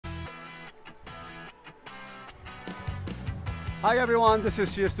Hi everyone, this is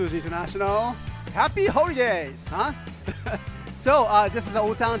CSTOYS International. Happy holidays, huh? So this is an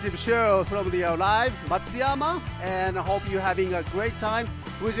alternative show from the live Matsuyama, and I hope you're having a great time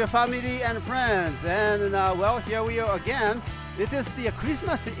with your family and friends. And well, here we are again. It is the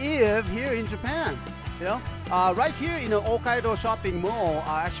Christmas Eve here in Japan. You know, right here in the Hokkaido shopping mall,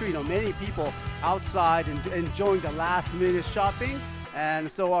 actually, many people outside and enjoying the last-minute shopping.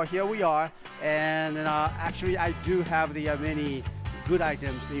 And so here we are, and actually I do have the many good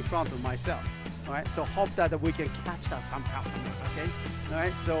items in front of myself. All right, so hope that we can catch some customers. Okay, all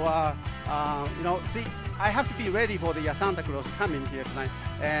right. So see, I have to be ready for the Santa Claus coming here tonight,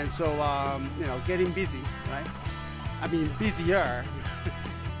 and so getting busy, right? I mean busier.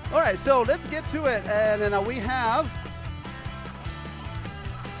 All right, so let's get to it, and then we have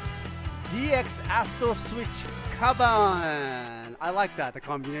DX Astro Switch Kaban. I like that, the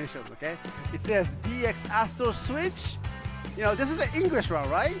combinations, okay? It says DX Astro Switch. This is an English one,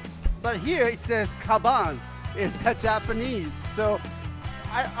 right? But here it says Kaban. Is that Japanese? So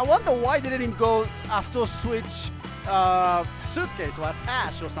I wonder why they didn't go Astro Switch suitcase or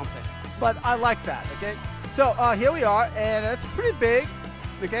attach or something. But I like that, okay? So here we are, and it's pretty big,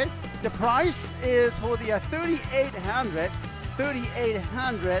 okay? The price is for the 3,800,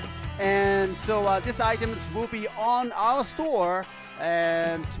 and so this item will be on our store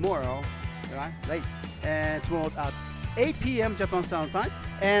and tomorrow, right? Late, and tomorrow at 8 p.m. Japan Standard Time,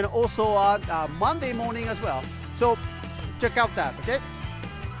 and also on Monday morning as well. So check out that, okay?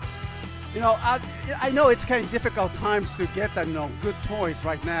 I know it's kind of difficult times to get good toys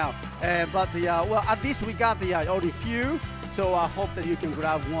right now, but well, at least we got the only few. So I hope that you can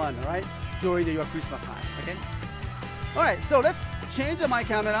grab one, all right, during your Christmas time, okay? All right, so let's change my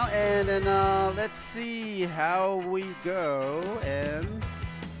camera, and then let's see how we go, and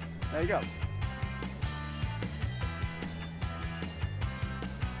there you go.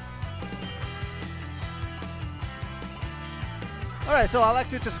 All right, so I'd like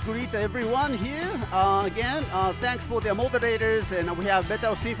to just greet everyone here. Again, thanks for the moderators, and we have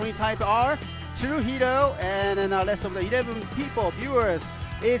Metal Symphony Type R, Tsuruhiro, and then the rest of the 11 people, viewers,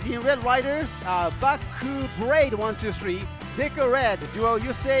 is in Red Rider, Baku Braid 123, Deca Red, Duo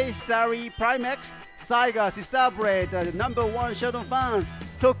Yusei, Sari, Primex, Saiga, Sisabraid, number 1 Shadow Fan,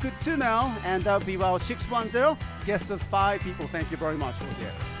 Tokutuno, and Vival 610, guest of 5 people. Thank you very much for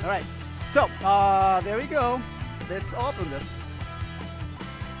here. All right, so there we go. Let's open this.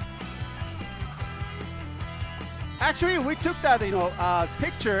 Actually, we took that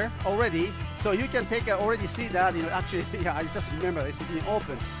picture already, so you can already see that. Actually, yeah, I just remember it's being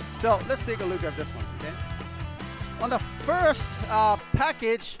open. So let's take a look at this one. Okay. On the first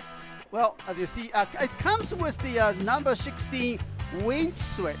package, well, as you see, it comes with the number 16 winch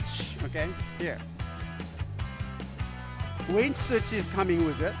switch. Okay, here. Winch switch is coming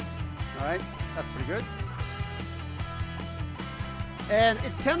with it. All right, that's pretty good. And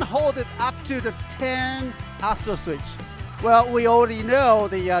it can hold it up to the 10 Astro Switch. Well, we already know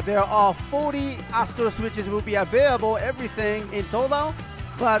there are 40 Astro Switches will be available, everything in total,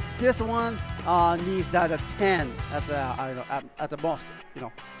 but this one needs that 10. That's I don't know, at the most,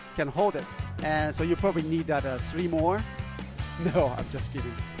 can hold it. And so you probably need that 3 more. No, I'm just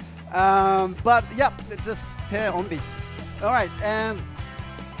kidding. But yeah, it's just 10 only. All right, and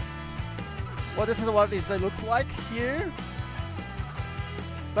well, this is what it looks like here.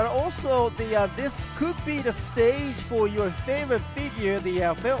 But also, this could be the stage for your favorite figure,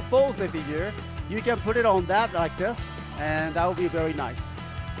 the Folder figure. You can put it on that like this, and that will be very nice.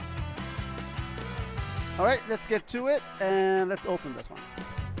 All right, let's get to it, and let's open this one.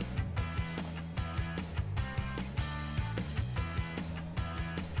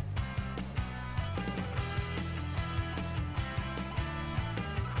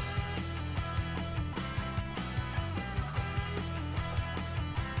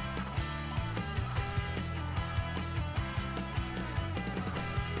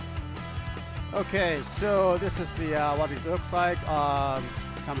 Okay, so this is the what it looks like.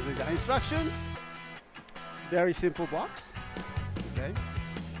 Comes with the instruction. Very simple box. Okay.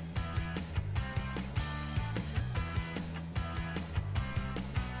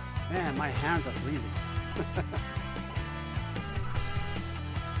 Man, my hands are freezing.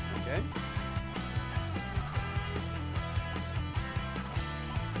 Okay.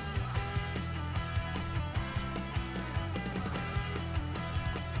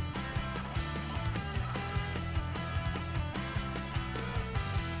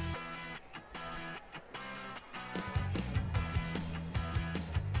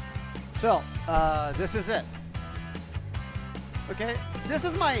 So this is it. Okay, this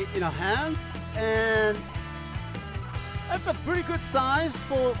is my hands, and That's a pretty good size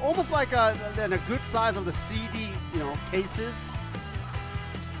for almost like a good size of the CD, cases.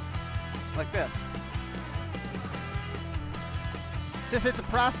 Like this. Since it's a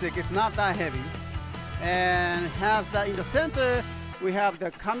plastic, it's not that heavy. And has that in the center, we have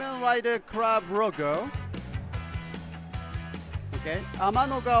the Kamen Rider Club logo. Okay,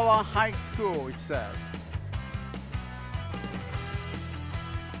 Amanogawa High School, it says.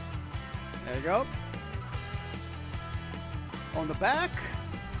 There you go. On the back.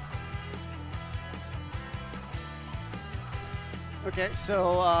 Okay,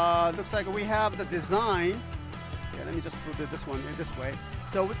 so looks like we have the design. Okay, let me just put this one in this way.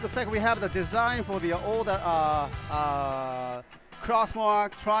 So it looks like we have the design for the all the cross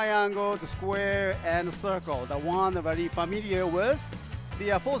mark, triangle, the square, and the circle. The one very familiar with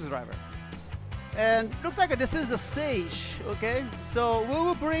the force driver. And looks like this is the stage. Okay, so we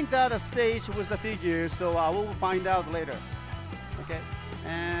will bring that stage with the figure. So we will find out later. Okay,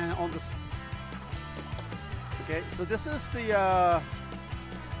 and on this. Okay, so this is the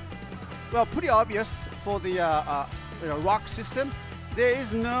well, pretty obvious for the rock system. There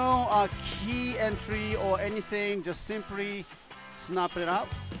is no key entry or anything. Just simply snap it out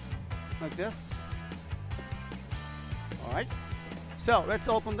like this. All right. So let's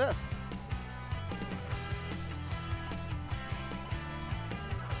open this.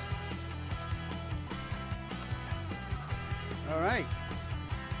 All right.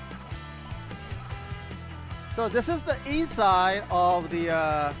 So this is the inside of the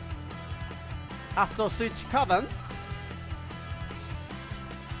Astro Switch Kaban.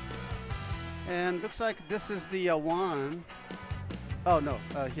 And looks like this is the one. Oh no,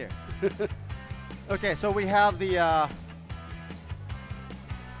 here. Okay, so we have the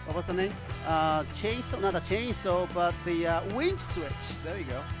what was the name? Chainsaw, not a chainsaw, but the winch switch. There you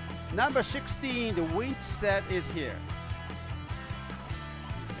go. Number 16, the winch set is here.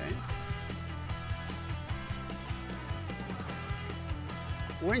 Okay.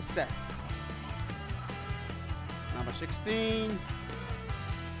 Winch set. Number 16.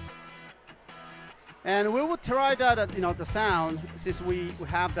 And we will try that, the sound, since we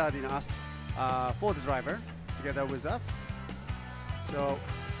have that, for the driver together with us. So,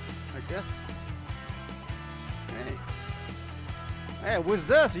 like this. Okay. Hey, with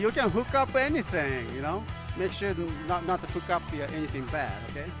this, you can hook up anything, Make sure not to hook up anything bad,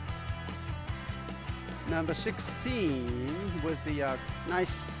 okay? Number 16 was the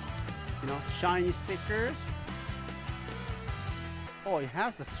nice, shiny stickers. Oh, it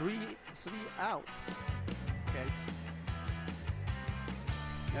has the three outs. Okay.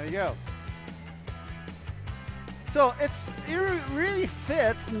 There you go. So it really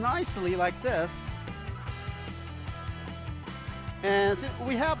fits nicely like this. And so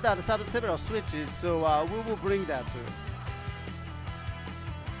we have that several switches, so we will bring that too.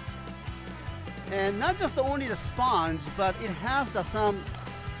 And not just only the sponge, but it has some,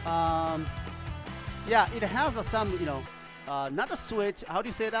 it has some, not a switch, how do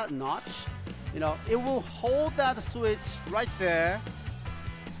you say that? Notch. It will hold that switch right there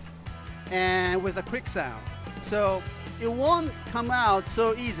and with a quick sound. So it won't come out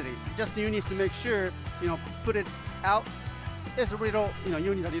so easily. Just you need to make sure, put it out. It's a little,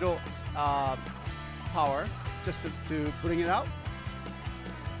 you need a little power just to bring it out.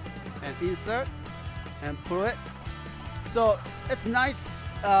 And insert and pull it. So it's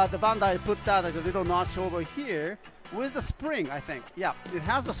nice, the Bandai put that like a little notch over here with the spring, I think. Yeah, it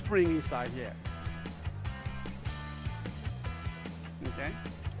has a spring inside here. Okay.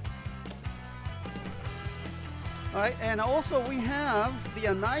 All right, and also we have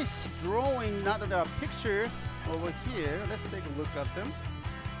the nice drawing, not the picture over here. Let's take a look at them.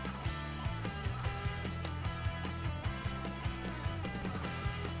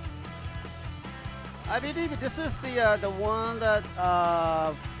 I believe this is the one that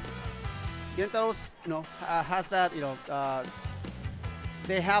Gentaro's, has that,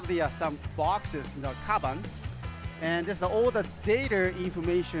 they have the some boxes, Kaban, and this is all the data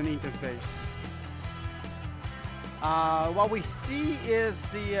information interface. What we see is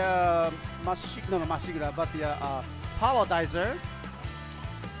the Mashigura, but the power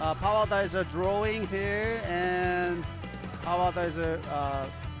dizer drawing here, and power dizer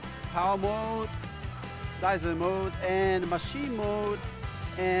power mode, dizer mode, and machine mode,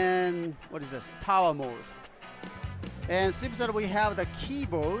 and what is this? Tower mode. And seems that we have the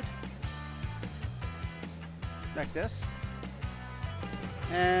keyboard like this,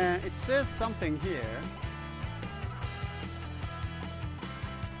 and it says something here.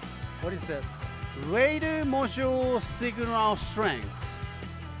 What is this? Radar module signal strength.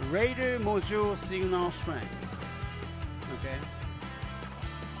 Radar module signal strength. Okay.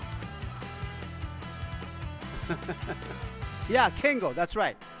 Yeah, Kengo, that's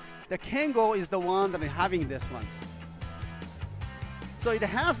right. The Kengo is the one that is having this one. So it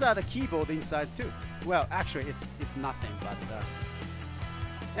has that keyboard inside too. Well, actually, it's nothing, but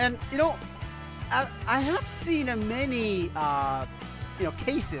and you know, I have seen many you know,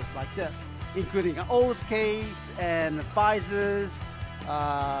 cases like this, including O's case and Pfizer's,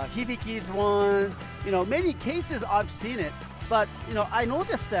 Hibiki's one. You know, many cases I've seen it, but you know, I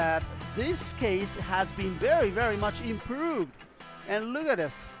noticed that this case has been very much improved. And look at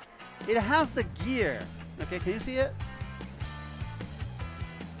this, it has the gear. Okay, can you see it?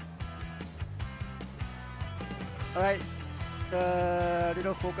 All right,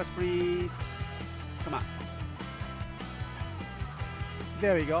 little focus, please. Come on.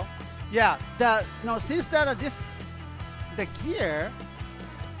 There we go. Yeah, now since that the gear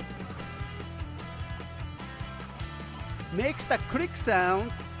makes the click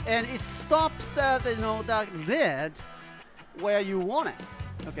sound, and it stops that, you know, that lid where you want it.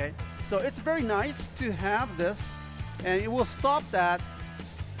 Okay, so it's very nice to have this, and it will stop that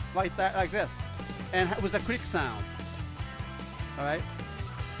like this, and with a click sound. All right,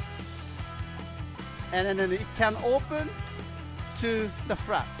 and then it can open to the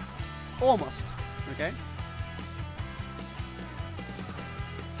fret, almost. Okay.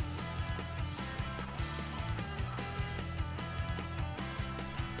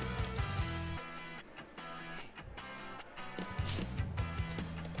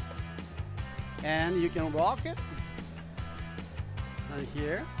 And you can rock it and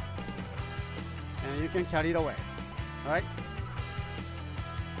here, and you can carry it away. All right.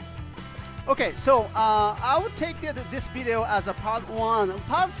 Okay, so I will take this video as a part 1.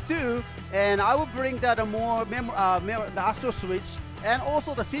 Parts 2, and I will bring that the Astro Switch and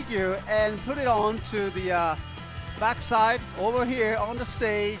also the figure and put it on to the backside over here on the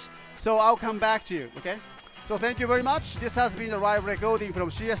stage. So I'll come back to you. Okay. So thank you very much. This has been the live recording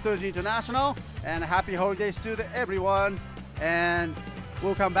from CSTOYS International, and happy holidays to everyone. And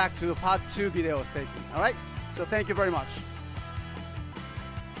we'll come back to part 2 videos taking. All right. So thank you very much.